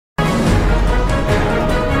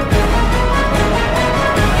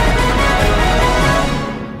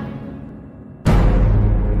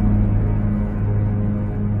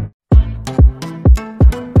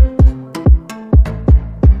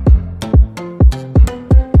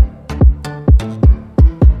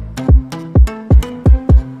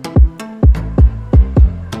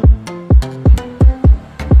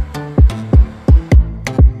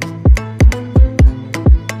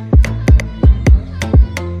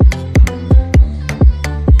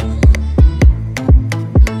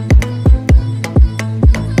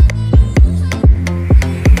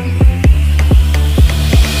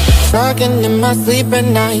talking in my sleep at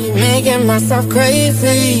night, making myself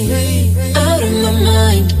crazy. Out of my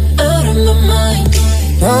mind, out of my mind.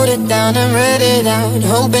 Wrote it down and read it out,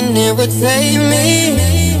 hoping it would save me.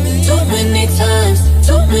 Too many times,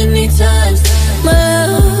 too many times. My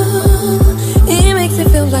love, he makes it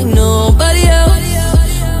feel like nobody else,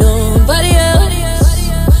 nobody else.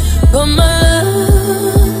 But my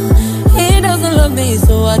love, he doesn't love me,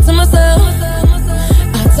 so I tell myself,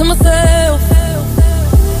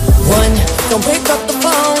 one, don't pick up the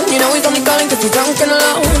phone, you know he's only calling cause he's drunk and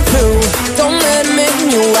alone. Two, don't let him in,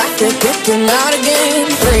 you have to kick him out again.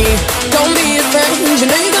 Three, don't be his friend, you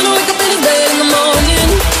know you're gonna wake up in his bed in the morning.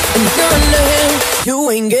 And if you're under him, you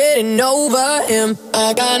ain't getting over him.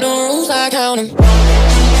 I got no rules, I count him.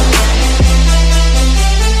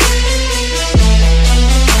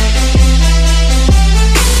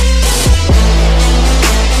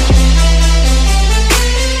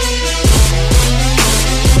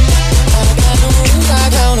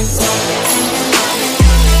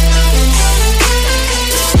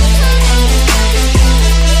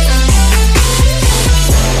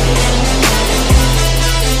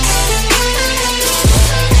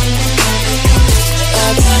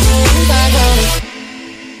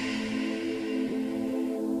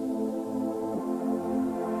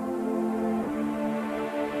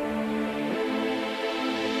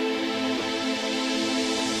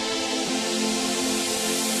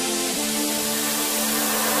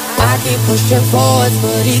 I keep pushing forwards,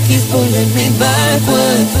 but he keeps pulling me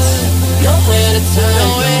backwards. Nowhere to turn,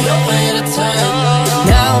 nowhere to turn.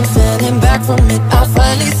 Now I'm standing back from it, I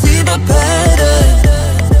finally see the pattern.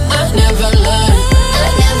 I never learned, I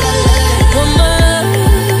never learned. But my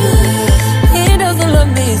love, he doesn't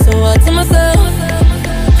love me, so I tell myself,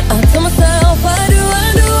 I do.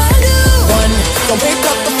 One, don't pick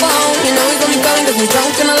up the phone, you know he's only calling cause he's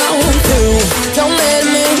drunk and alone. Two, don't let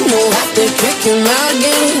him in, you'll have to kick him out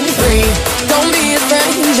again. Three, don't be his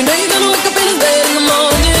friend, you know you're gonna wake up in his bed in the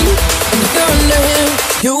morning. And if you're under him,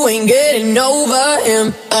 you ain't getting over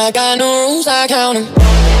him. I got no rules, I count him.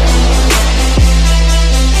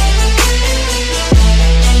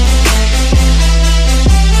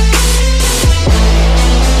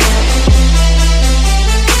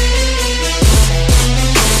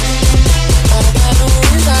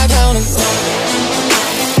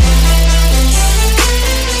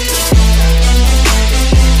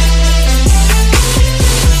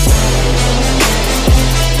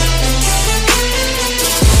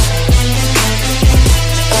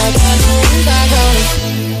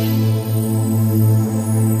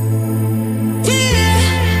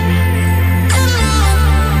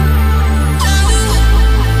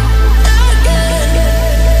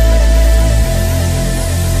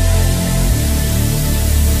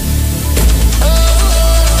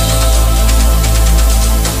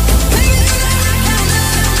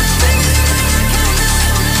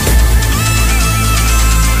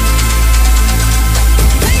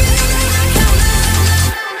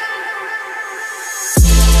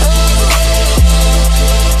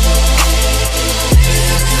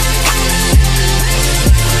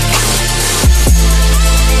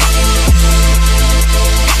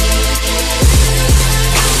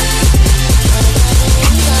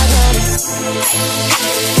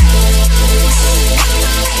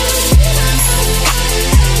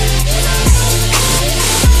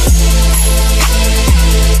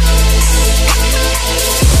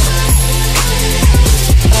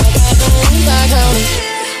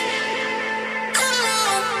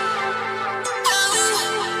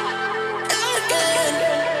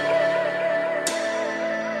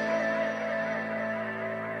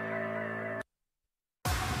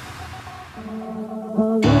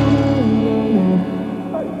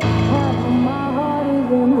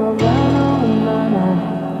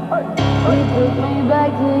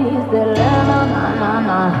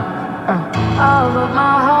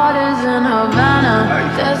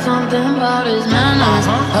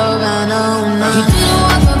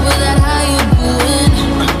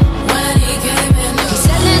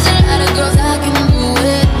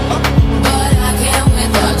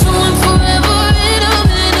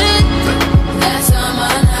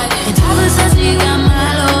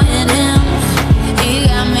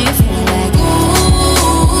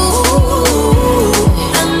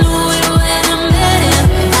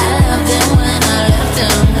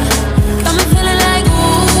 Got me feeling like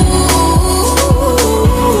ooh,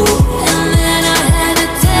 and then I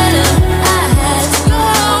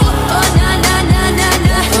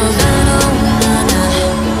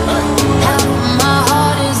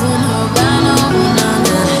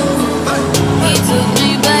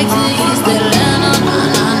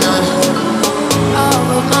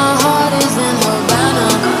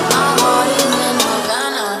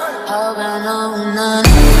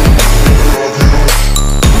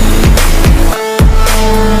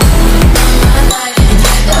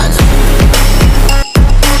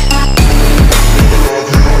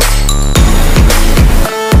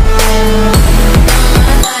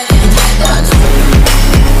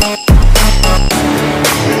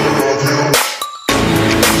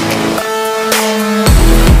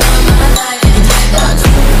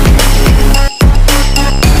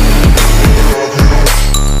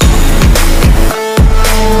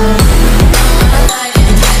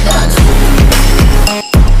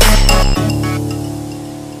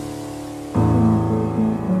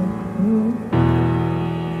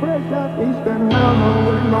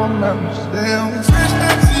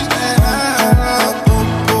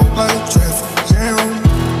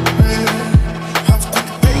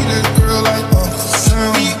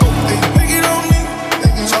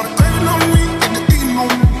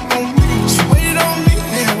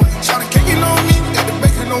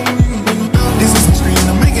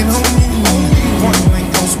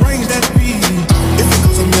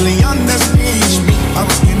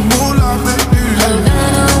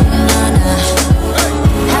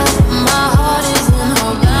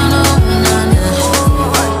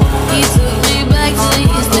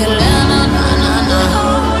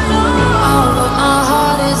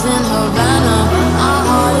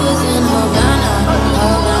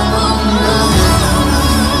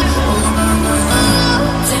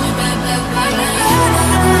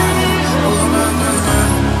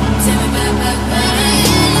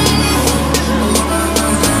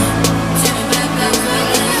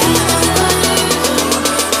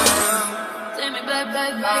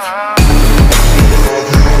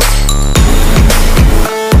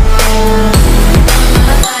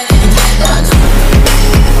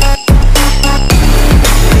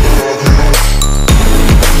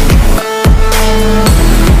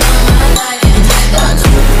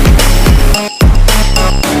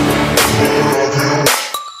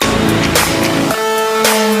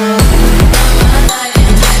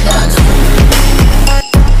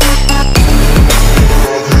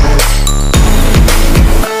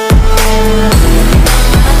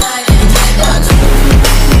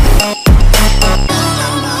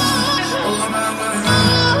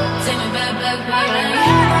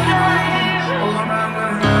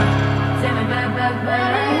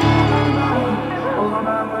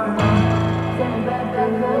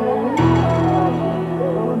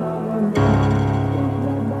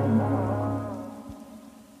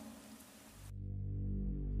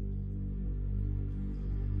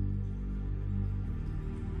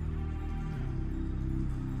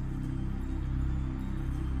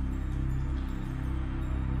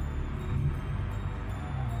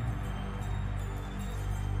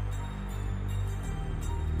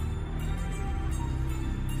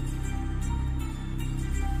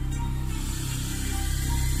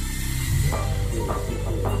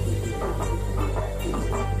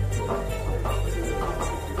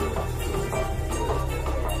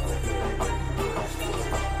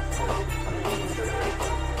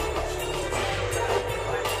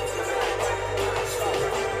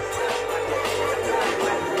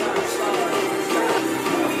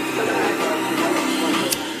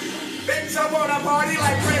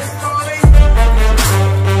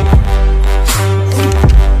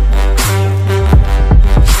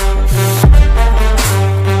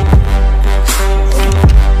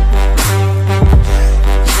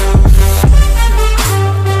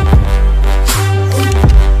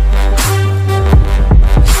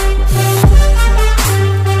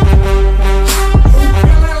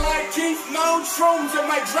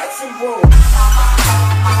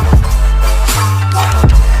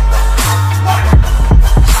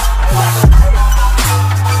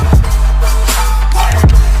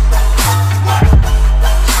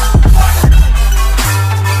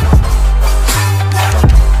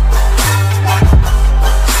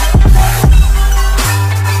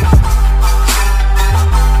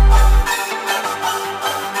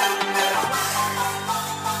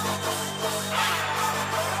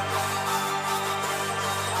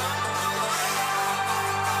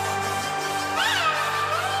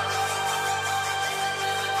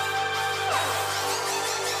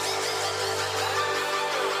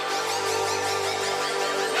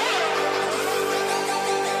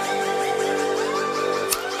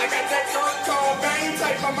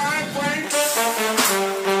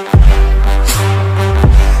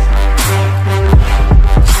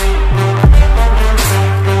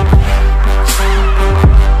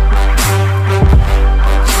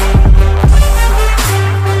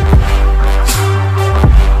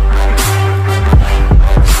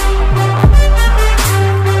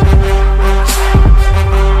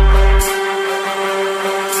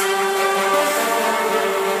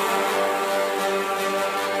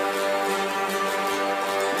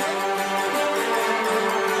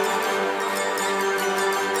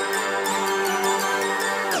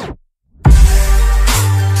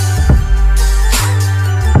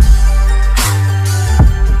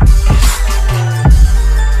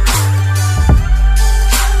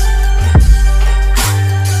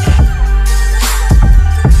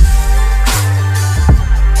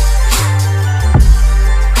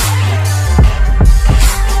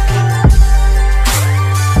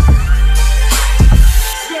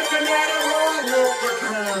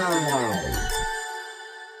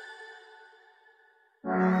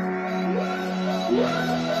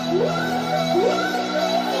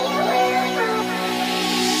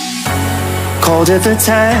Cold at the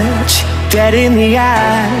touch, dead in the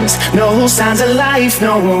eyes, no signs of life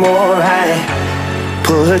no more. I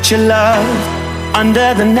put your love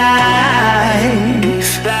under the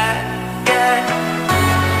knife.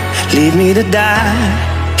 Leave me to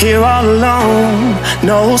die here all alone.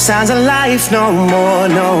 No signs of life no more,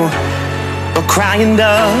 no. A crying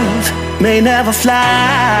dove may never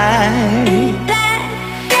fly.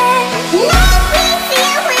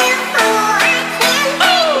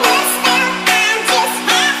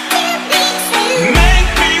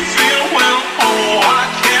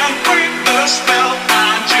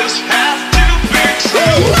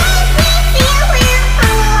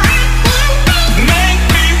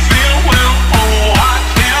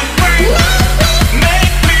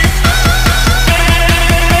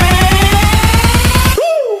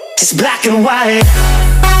 Black and white.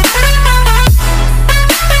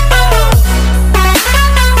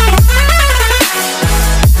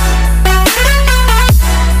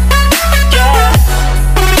 Yeah.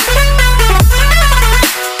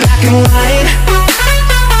 Black and white.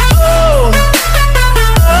 Oh,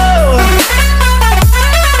 oh,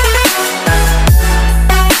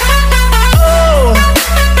 oh,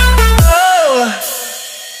 oh.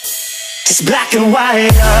 It's black and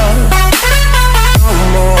white.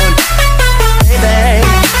 Come on.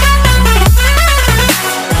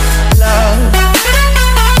 Love,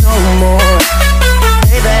 no more,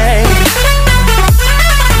 baby.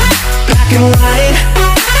 Black and white,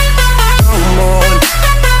 no more,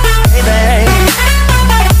 baby.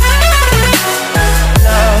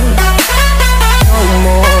 Love, no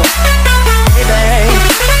more, baby.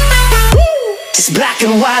 Just black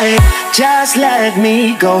and white, just let me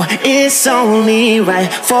go. It's only right.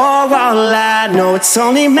 For all I know, it's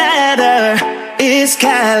only matter. It's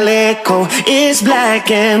calico, it's black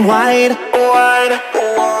and white, white,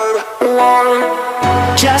 white,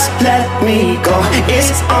 white. Just let me go,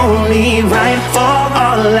 it's only right. For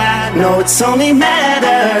all I know, it's only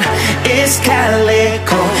matter. It's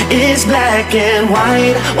calico, it's black and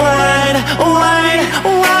white, white, white,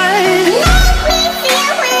 white.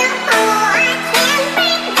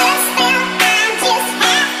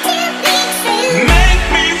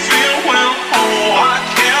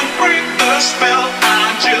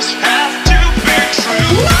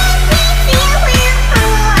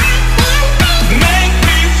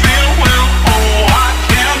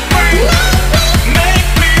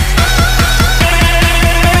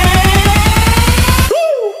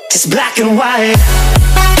 Black and white.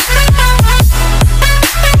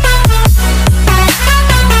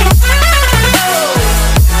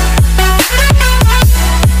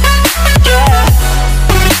 Yeah.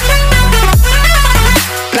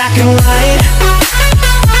 Black and white.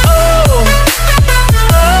 Oh,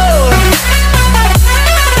 oh,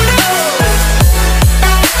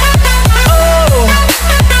 oh,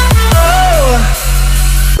 oh.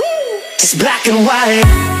 It's black and white.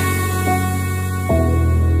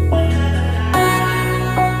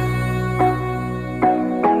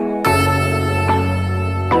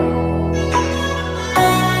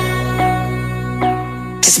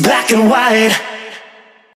 Black and white.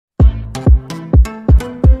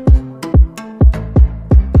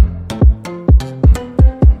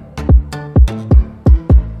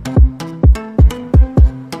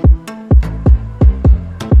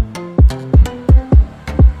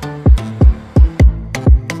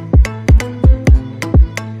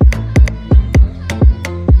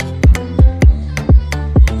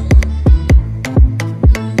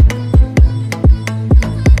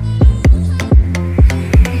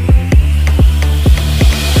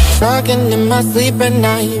 Talking in my sleep at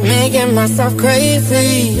night, making myself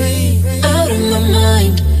crazy. Out of my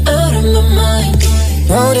mind, out of my mind.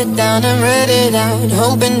 Wrote it down and read it out,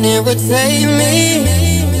 hoping it would save me.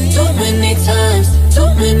 Too many times,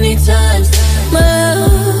 too many times. My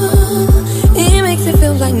love, it makes it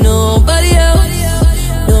feel like nobody else,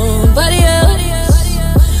 nobody else.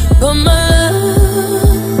 But my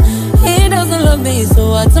love, it doesn't love me,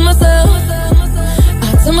 so I tell myself,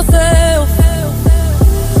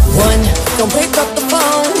 one, don't pick up the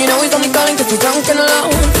phone, you know he's only calling cause he's drunk and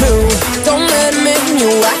alone. Two, don't let him in,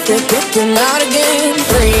 you have to kick him out again.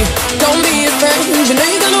 Three, don't be his friend, you know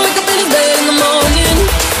you're gonna wake up in his bed in the morning.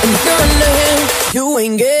 And if you're under him, you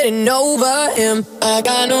ain't getting over him. I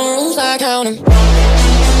got no rules, I count him.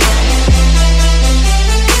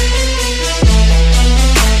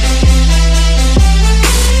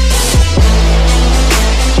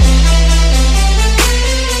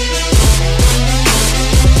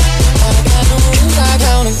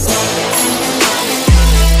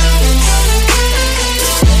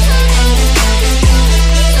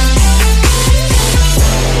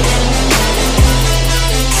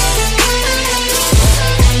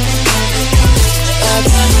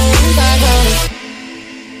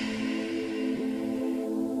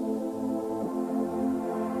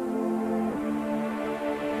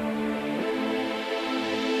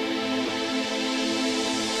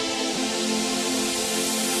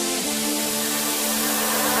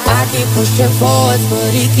 keep pushing forwards,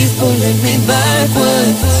 but he keeps pulling me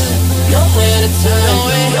backwards. Nowhere to turn,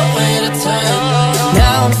 nowhere to turn.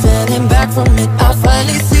 Now I'm standing back from it, I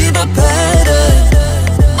finally see the pattern.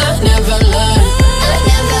 I never learned, I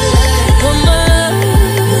never learned. Come on,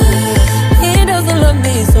 he doesn't love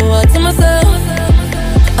me, so I tell myself,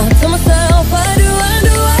 I do.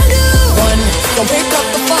 One, don't pick up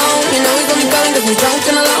the phone, you know he's only calling cause he's drunk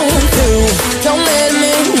and alone. Two, don't let him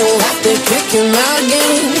in, you'll have to kick him out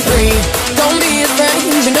again. Three, don't be his friend,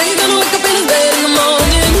 you know you're gonna wake up in his bed in the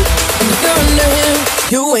morning. And if you're under him,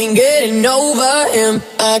 you ain't getting over him.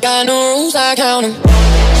 I got no rules, I count him.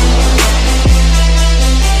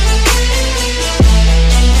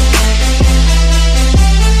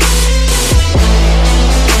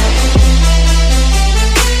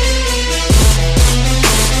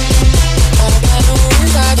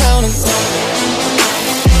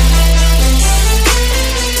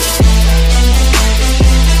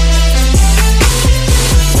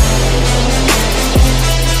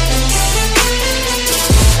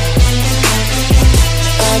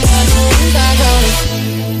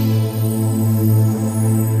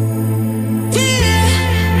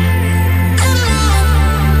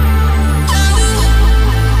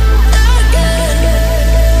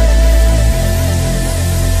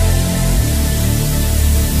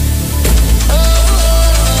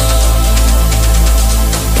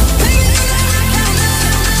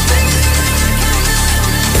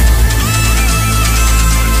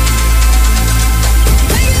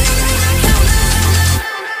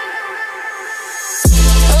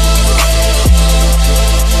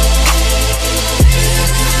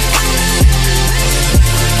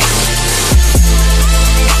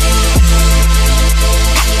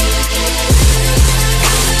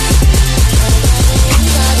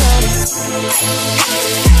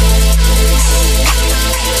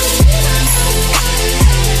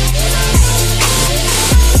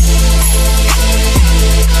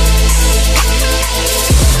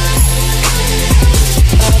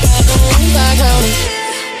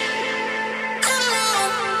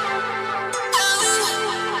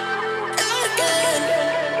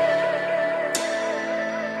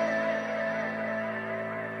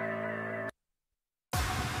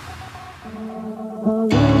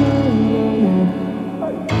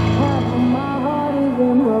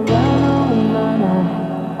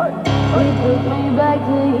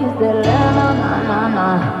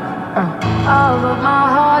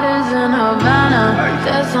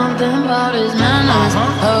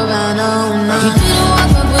 Havana,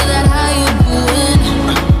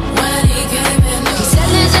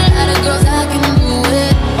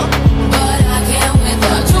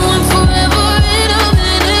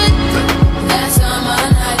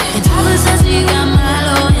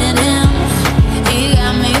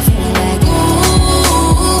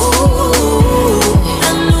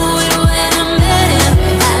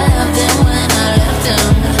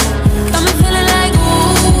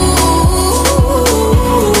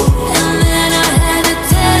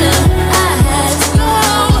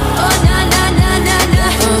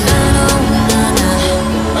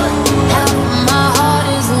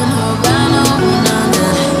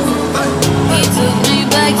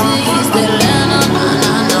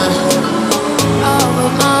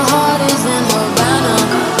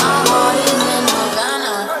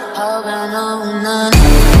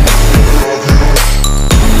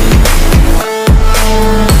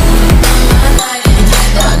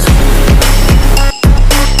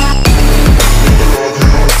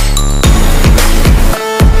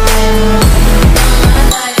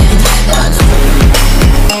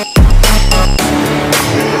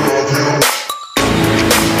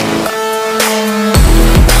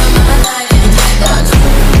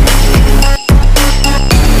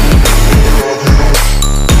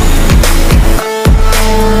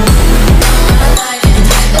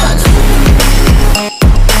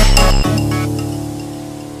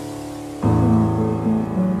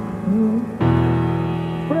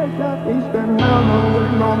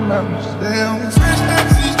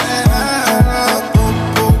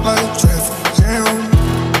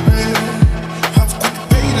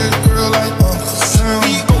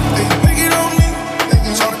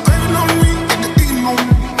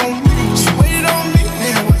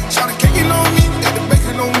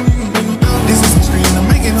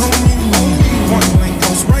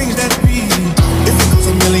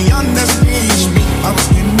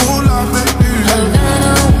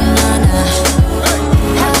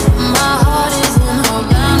 my heart is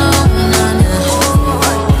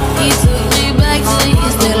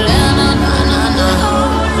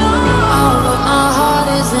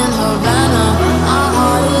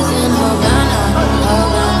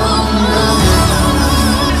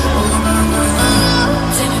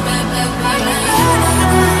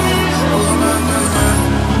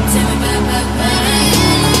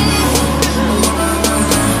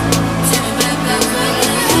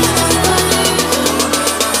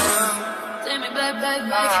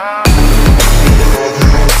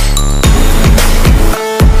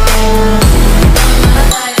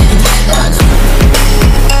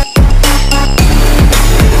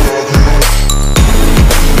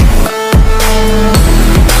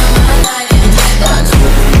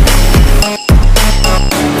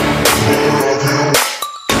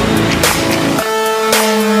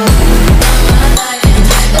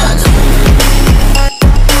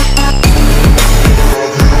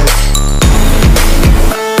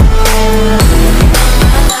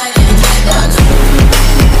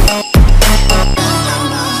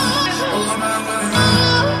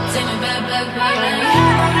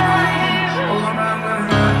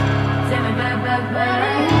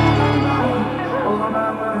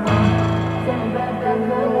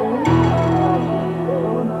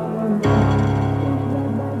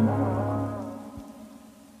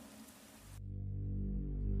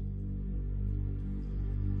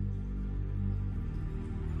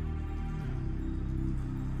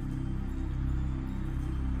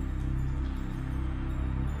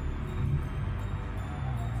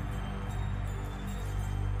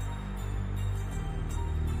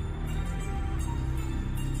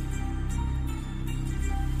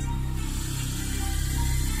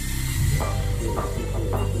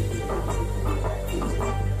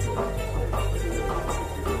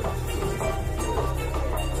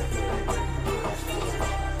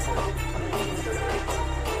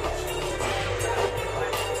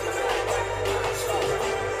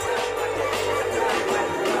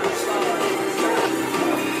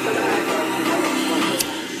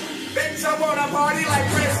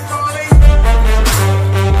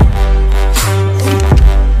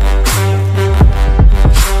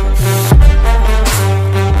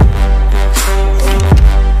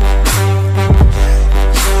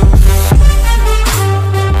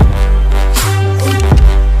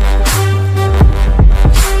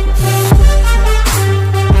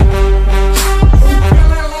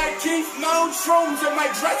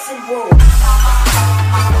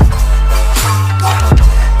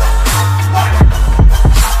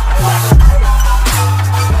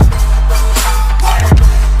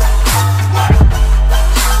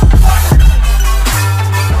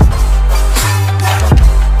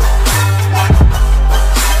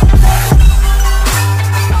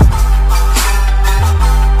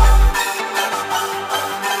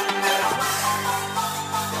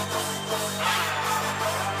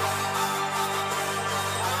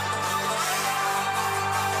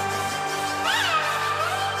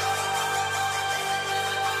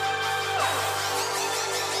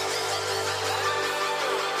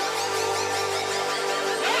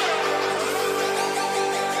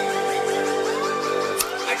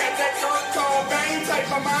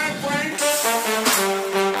my mind frame.